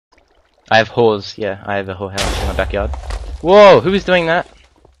I have whores, yeah, I have a whore house in my backyard. Whoa, who is doing that?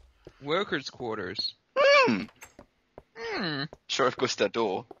 Workers' quarters. Sure, of course, that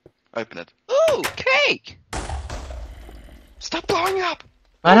door. Open it. Ooh, cake! Stop blowing up!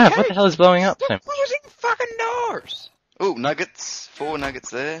 I know, Okay. what the hell is blowing up? Stop closing fucking doors! Ooh, nuggets. 4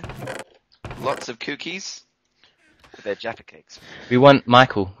 nuggets there. Lots of cookies. They're Jaffa cakes. We want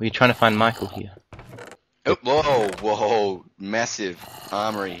Michael. We're trying to find Michael here. Oh, whoa. Massive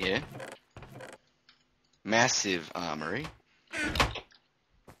armory here. Massive armory.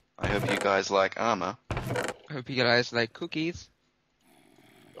 I hope you guys like armor. I hope you guys like cookies.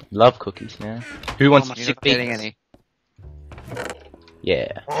 Love cookies now. Who wants You're chick not getting beans? any.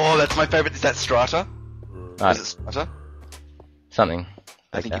 Yeah. Oh, that's my favorite. Is that Strata? Right. Is it Strata? Something.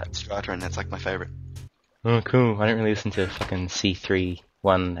 I Like think you that. put Strata and that's like my favorite. Oh, cool. I don't really listen to fucking C318.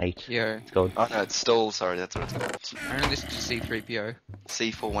 Yeah. It's called. Oh no, it's Stall, sorry, that's what it's called. I only listen to C3PO.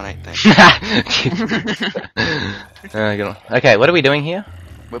 C418 thing. Good one. Okay, what are we doing here?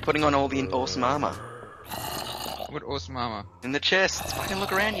 We're putting on all the awesome armor. What awesome armor. In the chests. Fucking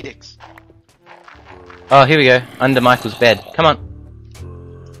look around, you dicks. Oh, here we go. Under Michael's bed. Come on.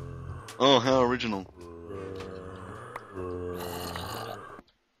 Oh, how original.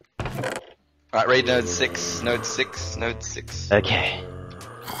 Alright, read node 6, node 6, node 6. Okay.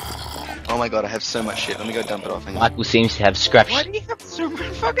 Oh my god, I have so much shit. Let me go dump it off. Hang on. Michael seems to have scratched. Why do you have so much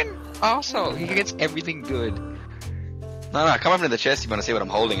fucking arsehole? He gets everything good. No, come up into the chest if you want to see what I'm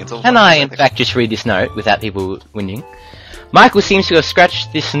holding. It's all Can fucking I, in epic. fact, just read this note without people whinging? Michael seems to have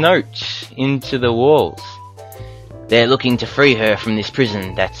scratched this note into the walls. They're looking to free her from this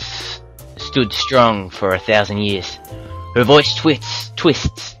prison that's stood strong for 1,000 years. Her voice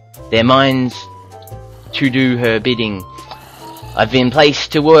twists, their minds to do her bidding. I've been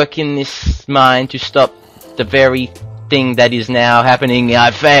placed to work in this mine to stop the very thing that is now happening.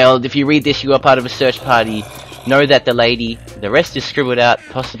 I've failed. If you read this, you are part of a search party. Know that the rest is scribbled out,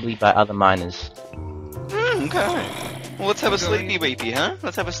 possibly by other miners. Okay. Well, let's have a sleepy weepy, huh?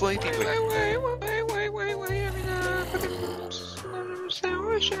 Let's have a sleepy weepy. Wait. I'm in a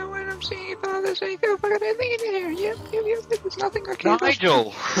fucking shower and I'm seeing if there's any fucking anything in here. Yep, there's nothing I can't.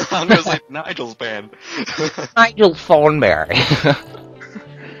 Nigel! I'm gonna say Nigel's band. Nigel Thornberry.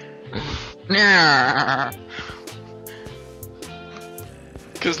 Nah.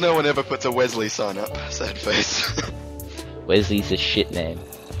 Because no one ever puts a Wesley sign up. Sad face. Wesley's a shit name.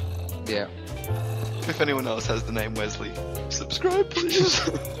 Yeah. If anyone else has the name Wesley, subscribe please.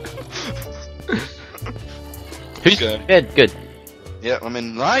 Who's Good. bed? Good. Yeah, I'm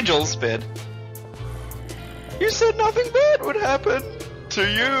in Nigel's bed. You said nothing bad would happen to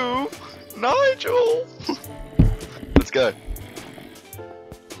you, Nigel. Let's go.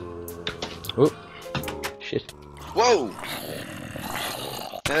 Oh, shit. Whoa.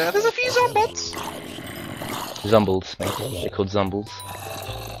 There's a few zombots. Zumbles, mate. They're called Zumbles.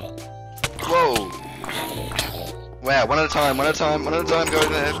 Whoa. Wow, one at a time, go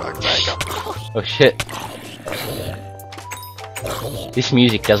there. Fuck, take up. Oh shit. This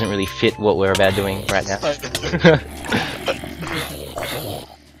music doesn't really fit what we're about doing right now.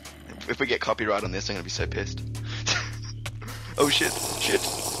 If we get copyright on this, I'm gonna be so pissed. Oh shit.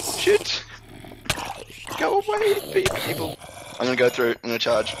 Go away, people. I'm gonna go through, I'm gonna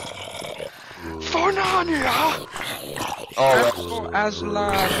charge. For Narnia! Oh, For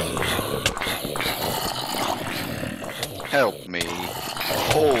Aslan. help me.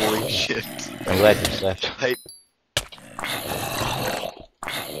 Holy shit. I'm glad you slept. Hey.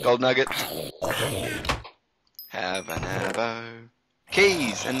 Gold nugget. Have an avo.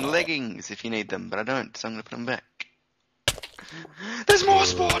 Keys and leggings if you need them, but I don't, so I'm gonna put them back. There's more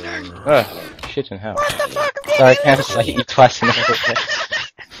spawning! Oh, shit and hell. What the fuck? Sorry, I can't say you twice in a row.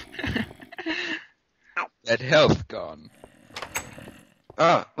 That health gone.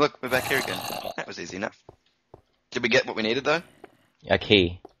 Oh, look, we're back here again. That was easy enough. Did we get what we needed though? A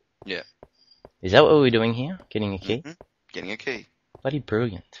key. Yeah. Is that what we're doing here? Getting a key? Mhm. Getting a key. Bloody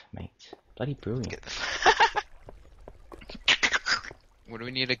brilliant, mate. Bloody brilliant. Get the What do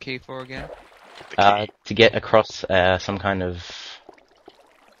we need a key for again? To get across some kind of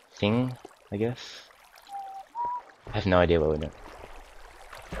thing, I guess. I have no idea what we're doing.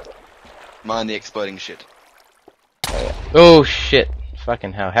 Mind the exploding shit. Oh shit!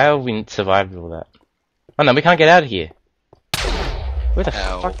 Fucking hell! How have we survived all that? Oh no, we can't get out of here. Where the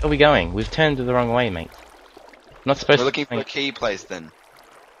Ow. fuck are we going? We've turned the wrong way, mate. Not supposed We're to. looking for a key place then.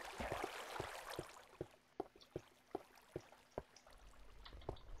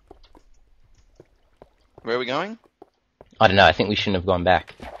 Where are we going? I don't know. I think we shouldn't have gone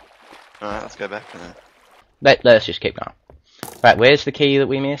back. Alright, let's go back then. Let's just keep going. Right, where's the key that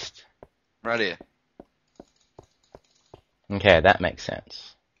we missed? Right here. Okay, that makes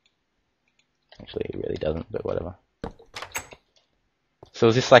sense. Actually, it really doesn't, but whatever. So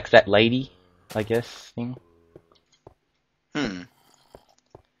is this like that lady, I guess, thing? Hmm.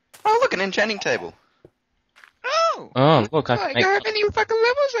 Oh, look, an enchanting table. Oh! Oh, look, I Like, can I make... have any fucking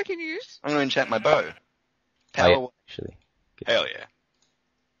levels I can use. I'm gonna enchant my bow. Oh, Power yeah, 1. actually. Hell yeah.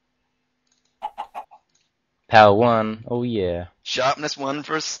 Power 1, oh yeah. Sharpness 1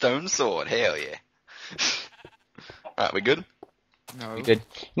 for a stone sword. Hell yeah. Alright, we good? No. You good?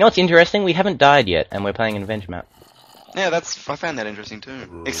 You know what's interesting? We haven't died yet, and we're playing an adventure map. Yeah, I found that interesting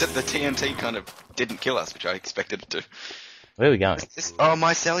too. Except the TNT kind of didn't kill us, which I expected it to. Where are we going? Oh,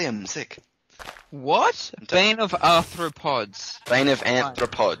 mycelium, sick. What? Bane of arthropods. Bane of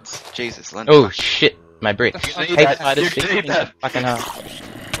anthropods. Jesus, London. Oh shit, my brick. You need Hey, that. spiders, You stick need me in that. the fucking heart.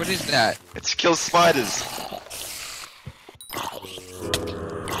 What is that? It kills spiders.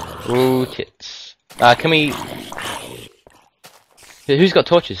 Ooh, tits. Can we... Who's got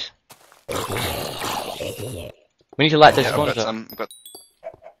torches? We need to light those Yeah, I've got spawners up. some.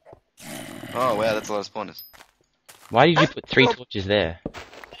 Oh wow, that's a lot of spawners. Why did you put 3 torches there?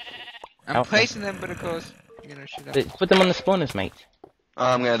 I'm Ow. placing them, but of course, you know, shit up. Put them on the spawners, mate. Oh,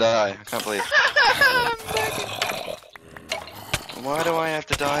 I'm gonna die. I can't believe. Why do I have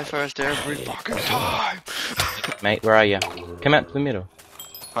to die first every fucking time? Mate, where are you? Come out to the middle.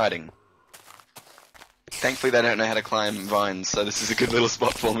 Hiding. Thankfully, they don't know how to climb vines, so this is a good little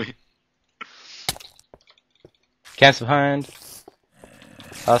spot for me. Camps behind.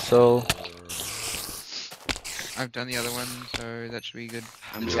 Hustle. I've done the other one, so that should be good.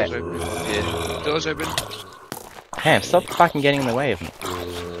 I'm Doors just open. here. Doors open. Cam, stop fucking getting in the way of me.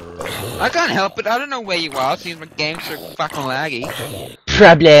 I can't help it. I don't know where you are. Seems my game's so fucking laggy.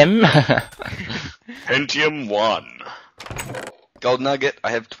 Problem! Pentium 1. Gold nugget.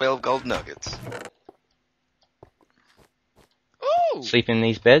 I have 12 gold nuggets. Ooh! Sleep in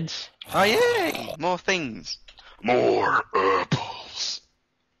these beds. Oh yay! More things. More apples.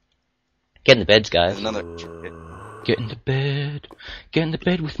 Get in the beds, guys. There's another. Get in the bed. Get in the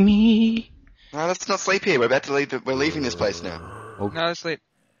bed with me. No, let's not sleep here. We're about to leave. We're leaving this place now. No, sleep.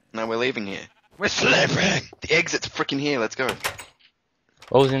 No, we're leaving here. We're sleeping! The exit's freaking here. Let's go.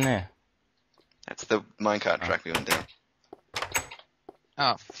 What was in there? That's the minecart track we went down.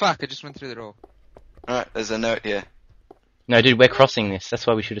 Oh, fuck, I just went through the door. Alright, there's a note here. No, dude, we're crossing this. That's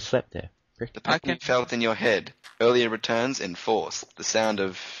why we should have slept there. Frick. The pain you felt in your head earlier returns in force. The sound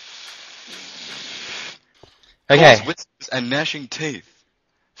of Okay. hoarse whispers and gnashing teeth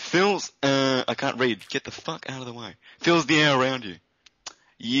fills. I can't read. Get the fuck out of the way. Fills the air around you.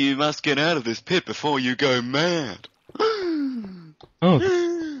 You must get out of this pit before you go mad.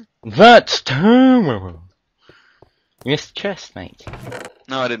 Oh, that's terrible. You missed the chest, mate.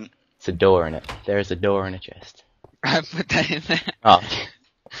 No, I didn't. It's a door in it. There is a door in a chest. I put that in there. Oh.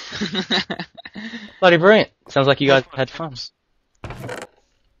 Bloody brilliant. Sounds like you guys had fun.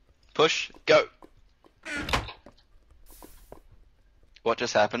 Push. Go. What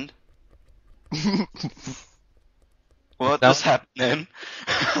just happened? What just happened then?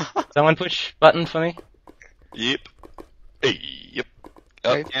 Someone push button for me? Yep. Yep.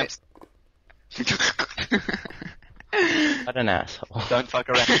 Oh, Okay. camps. What an asshole. Don't fuck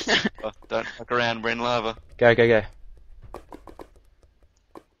around. Don't fuck around. We're in lava. Go, go, go.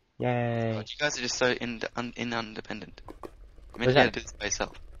 Yay. God, you guys are just so independent. I mean, What's you that? gotta do this by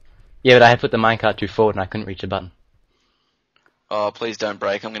yourself. Yeah, but I had put the minecart too forward and I couldn't reach the button. Oh, please don't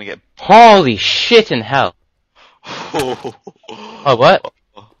break. I'm gonna get. Holy shit in hell. Oh, what?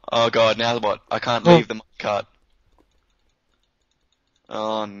 Oh god, now what? I can't leave the cart.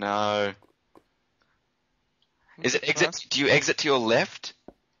 Oh no. Is it exit? Do you exit to your left?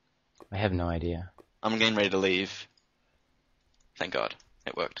 I have no idea. I'm getting ready to leave. Thank God.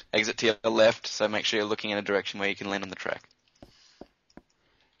 It worked. Exit to your left, so make sure you're looking in a direction where you can land on the track.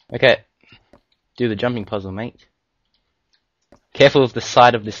 Okay. Do the jumping puzzle, mate. Careful of the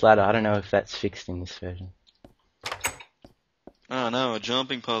side of this ladder. I don't know if that's fixed in this version. Oh no, a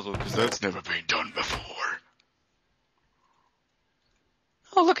jumping puzzle, because that's never been done before.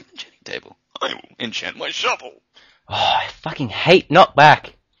 Oh, look at the enchanting table. I will enchant my shovel. Oh, I fucking hate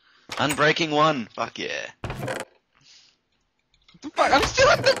knockback. Unbreaking 1. Fuck yeah. Fuck, I'm still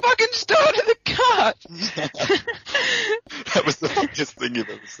at the fucking start of the cart! That was the funniest thing you've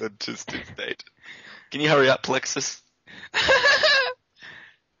ever said just to date. Can you hurry up, Plexus?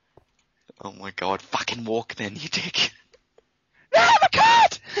 Oh my god, fucking walk then, you dick. No, the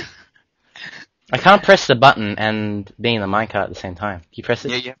cart! I can't press the button and be in the minecart at the same time. Can you press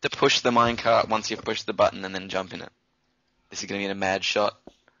it? Yeah, you have to push the minecart once you push the button and then jump in it. This is gonna be a mad shot.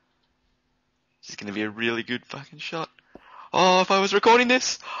 This is gonna be a really good fucking shot. Oh, if I was recording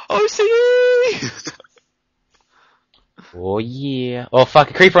this, OCE! Oh yeah. Oh fuck,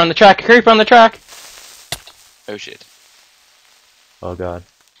 a creeper on the track, a creeper on the track! Oh shit. Oh god.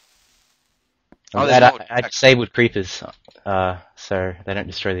 Oh, I'm there's glad more I disabled creepers, so they don't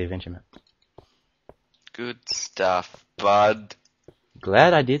destroy the adventure map. Good stuff, bud.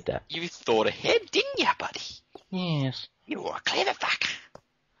 Glad I did that. You thought ahead, didn't you, buddy? Yes. You're a clever fucker.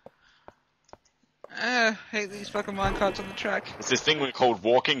 Hate these fucking minecarts on the track. It's this thing we called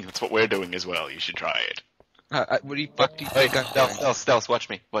walking. That's what we're doing as well. You should try it. What do you fuck do you Wait, think I'm doing? stealth, watch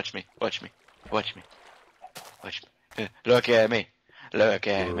me. Watch me. Look at me. Look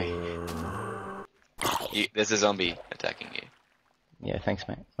at me. There's a zombie attacking you. Yeah, thanks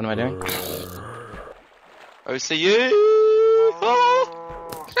mate. What am I doing? OCU!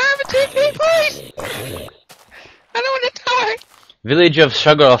 Oh! Can I have a TP, please? I don't want to die. Village of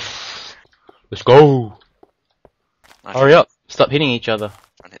Sugaroff. Let's go! Hurry up! Stop hitting each other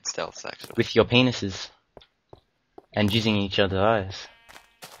I hit stealth, actually. with your penises. And jizzing in each other's eyes.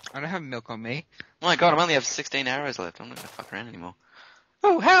 I don't have milk on me. Oh my god, I only have 16 arrows left. I'm not gonna fuck around anymore.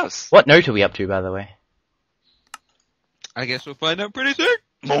 Oh, house! What note are we up to, by the way? I guess we'll find out pretty soon.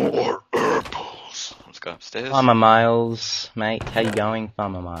 More apples. Let's go upstairs. Farmer Miles, mate. How you going,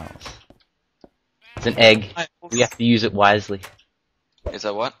 Farmer Miles? It's an egg. We have to use it wisely. Is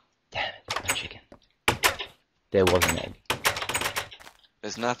that what? Damn it, no chicken. There was an egg.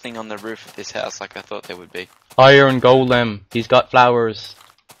 There's nothing on the roof of this house like I thought there would be. Iron Golem. He's got flowers.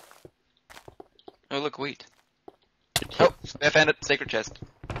 Oh, look, wheat. Oh, I found it. Secret chest.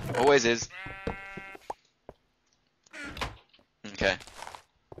 Always is. Okay.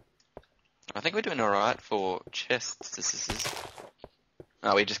 I think we're doing alright for chests.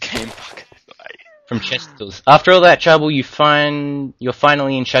 Oh, we just came fucking From Chester's. After all that trouble, you're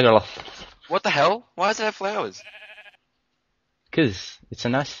finally in Sugarloaf. What the hell? Why does it have flowers? 'Cause it's a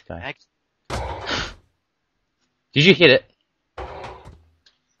nice guy. Did you hit it?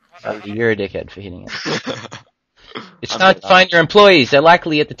 Oh, you're a dickhead for hitting it. It's time to find your employees. They're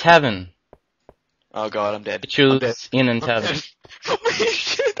likely at the tavern. Oh god, I'm dead. Mitchell's Inn and Tavern. Help me!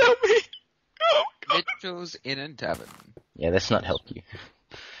 Shit, help me! Oh god. Mitchell's Inn and Tavern. Yeah, that's not help you.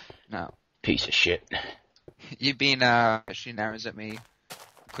 No. Piece of shit. You've been shooting arrows at me,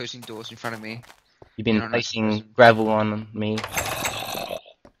 closing doors in front of me. You've been You're not a nice placing person. gravel on me.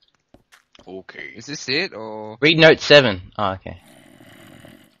 Okay. Is this it, or...? Read note 7. Oh, okay.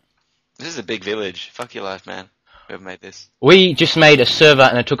 This is a big village. Fuck your life, man. Whoever made this. We just made a server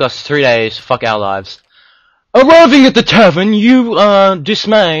and it took us 3 days. Fuck our lives. Arriving at the tavern, you are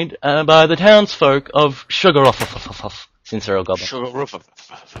dismayed by the townsfolk of Sugaroff. Since they're all goblins.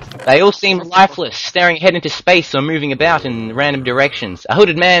 They all seem lifeless, staring ahead into space or moving about in random directions. A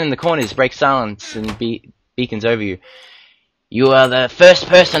hooded man in the corners breaks silence and beacons over you. You are the first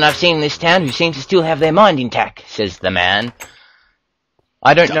person I've seen in this town who seems to still have their mind intact, says the man.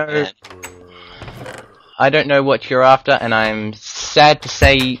 I don't know what you're after, and I'm sad to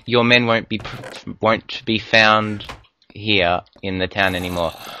say your men won't be found here in the town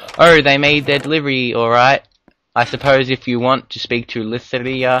anymore. Oh, they made their delivery, alright. I suppose if you want to speak to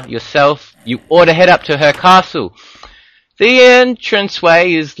Litharia yourself, you ought to head up to her castle. The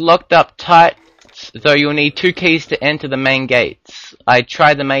entranceway is locked up tight, though you'll need 2 keys to enter the main gates. I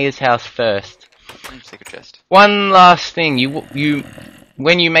tried the mayor's house first. Secret chest. One last thing,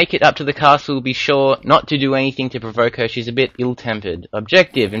 when you make it up to the castle, be sure not to do anything to provoke her. She's a bit ill-tempered.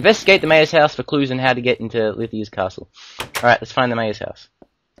 Objective: investigate the mayor's house for clues on how to get into Lithia's castle. Alright, let's find the mayor's house.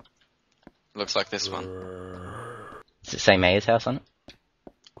 Looks like this one. Does it say mayor's house on it?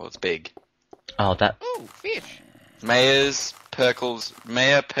 Well, it's big. Oh, that. Ooh, fish! Mayor Perkle's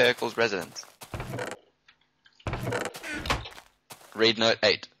residence. Read note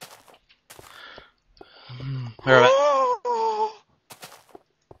 8. Where about?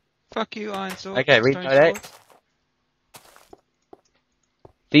 Fuck you, Iron Sword. Okay, read Stone note 8. Sword.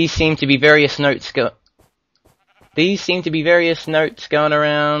 These seem to be various notes going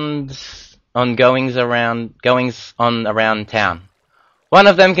around on goings on around town. One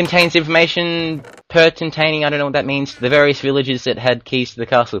of them contains information pertaining, I don't know what that means, to the various villages that had keys to the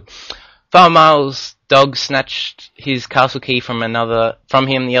castle. Farmer Miles' dog snatched his castle key from him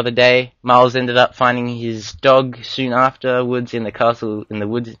the other day. Miles ended up finding his dog soon afterwards in the castle, in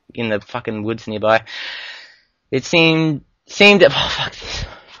the fucking woods nearby. It seemed that, oh fuck this.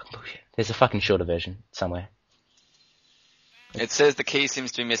 Fuck bullshit. There's a fucking shorter version somewhere. It says the key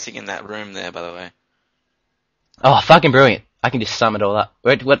seems to be missing in that room there, by the way. Oh, fucking brilliant. I can just sum it all up.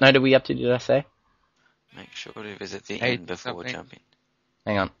 What note are we up to, did I say? Make sure to visit the 8 inn before something. jumping.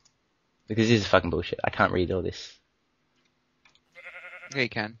 Hang on. Because this is fucking bullshit. I can't read all this. Yeah, you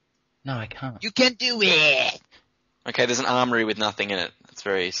can. No, I can't. You can do it! Okay, there's an armory with nothing in it. That's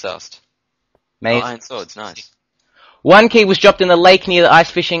very sussed. Mate. Oh, iron swords, nice. One key was dropped in the lake near the ice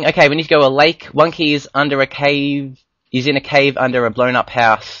fishing. Okay, we need to go to a lake. One key is under a cave. Is in a cave under a blown up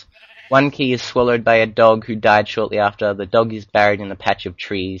house. One key is swallowed by a dog who died shortly after. The dog is buried in a patch of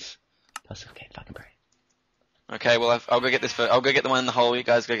trees. Okay, fucking buried. Okay, well, I'll go get this first. I'll go get the one in the hole. You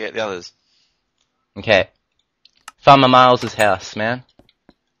guys go get the others. Okay. Farmer Miles' house, man.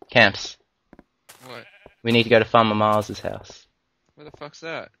 Camps. What? We need to go to Farmer Miles' house. Where the fuck's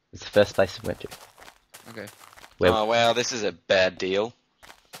that? It's the first place we went to. Okay. Where? Oh, wow, this is a bad deal.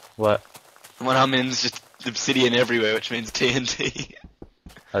 What? One I'm in is just obsidian everywhere, which means TNT.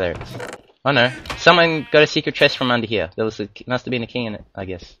 Oh, there it is. Oh no. Someone got a secret chest from under here. There was must have been a key in it, I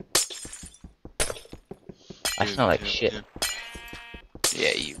guess. I smell like shit.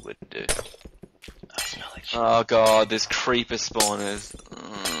 Yeah, you would do. I smell like shit. Oh god, there's creeper spawners.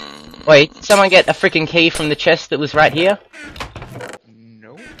 Wait, did someone get a freaking key from the chest that was right here?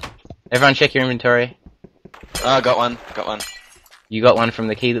 No. Everyone check your inventory. Oh, got one. Got one. You got one from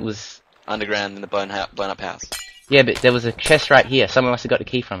the key that was... Underground in the blown up house. Yeah, but there was a chest right here. Someone must have got the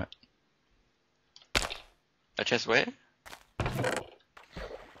key from it. A chest where?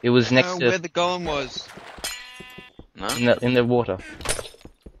 It was next Where to... the golem was. No? In the water.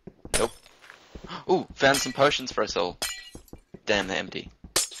 Nope. Ooh, found some potions for us all. Damn, they're empty.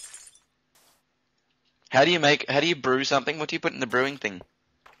 How do you brew something? What do you put in the brewing thing?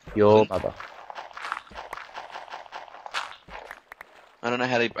 Your mother. I don't know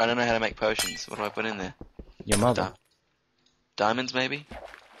how to make potions. What do I put in there? Your mother. Diamonds, maybe?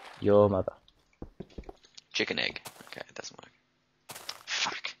 Your mother. Chicken egg. Okay, it doesn't work.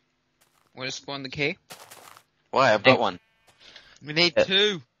 Fuck. Where to spawn the key? Why? I've got one. We need Yeah.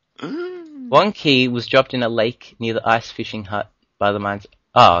 2. One key was dropped in a lake near the ice fishing hut by the mines.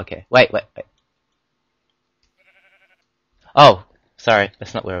 Oh, okay. Wait. Oh, sorry.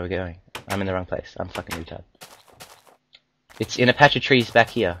 That's not where we're going. I'm in the wrong place. I'm fucking retarded. It's in a patch of trees back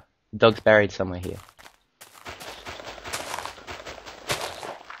here. The dog's buried somewhere here.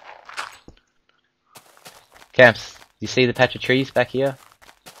 Camps, you see the patch of trees back here?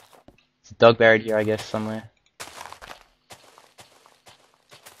 There's a dog buried here, I guess, somewhere.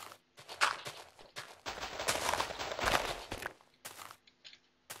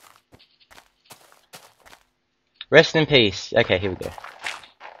 Rest in peace. Okay, here we go.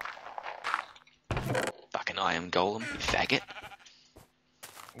 Fucking iron golem, you faggot.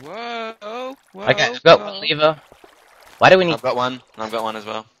 Whoa. Okay, I've got one lever. Why do we need... I've got one. I've got one as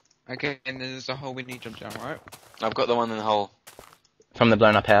well. Okay, and then there's a hole we need to jump down, right? I've got the one in the hole. From the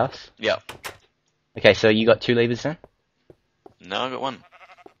blown up house? Yep. Okay, so you got 2 levers then? No, I got one.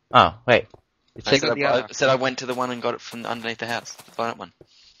 Oh, wait. It I said, said the I other. said I went to the one and got it from underneath the house. The blown up one.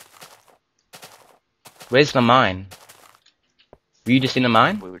 where's the mine? Were you just in the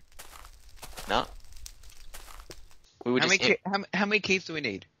mine? We were... No. We were How just... many keys do we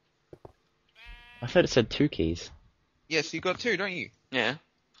need? I thought it said 2 keys. Yes, you got 2, don't you? Yeah.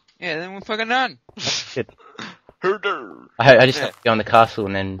 Yeah, then we're fucking done. Shit. Herder. I just Yeah. have to go on the castle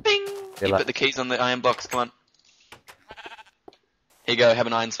and then... Bing! They're You like- put the keys on the iron blocks, come on. Here you go, have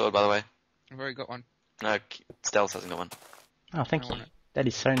an iron sword, by the way. I've already got one. No, Stealth hasn't got one. Oh, thank I you. want it. That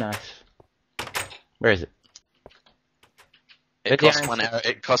is so nice. Where is it? It Where's the costs iron one sword? arrow.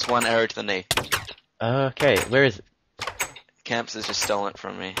 It costs 1 arrow to the knee. Okay, where is it? Camps has just stolen it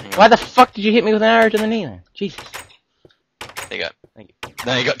from me. Hang on. Why the fuck did you hit me with an arrow to the knee then? Jesus. There you go. Thank you.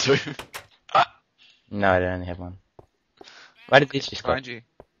 No, you got 2. No, I only have 1. Why did this just go? Behind you.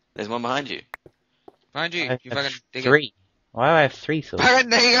 There's one behind you. Behind you. I You have fucking dig 3. Why do I have 3 it. swords? Fucking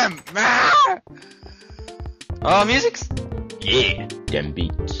dig him! Ah! Oh, music's... Yeah, them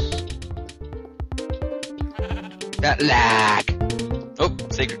beats. That lag! Oh,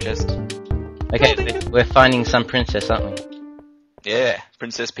 secret chest. Okay, we're finding some princess, aren't we? Yeah,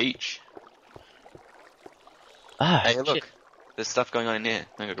 Princess Peach. Ah, Hey, shit. look. There's stuff going on in here.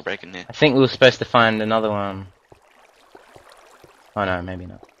 I'm gonna break in here. I think we were supposed to find another one. Oh no, maybe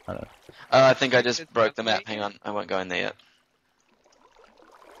not. I don't know. Oh, I think I just broke the map. Hang on, I won't go in there yet.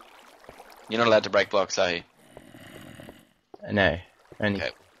 You're not allowed to break blocks, are you? No, only...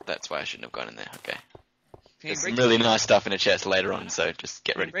 Okay, that's why I shouldn't have gone in there. Okay. Can you There's break some really nice stuff in a chest later on, so just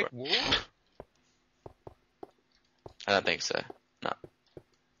get Can you ready for break it. wall? I don't think so.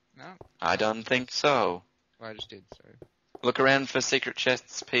 No? I don't think so. Well, I just did, so. Look around for secret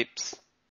chests, peeps.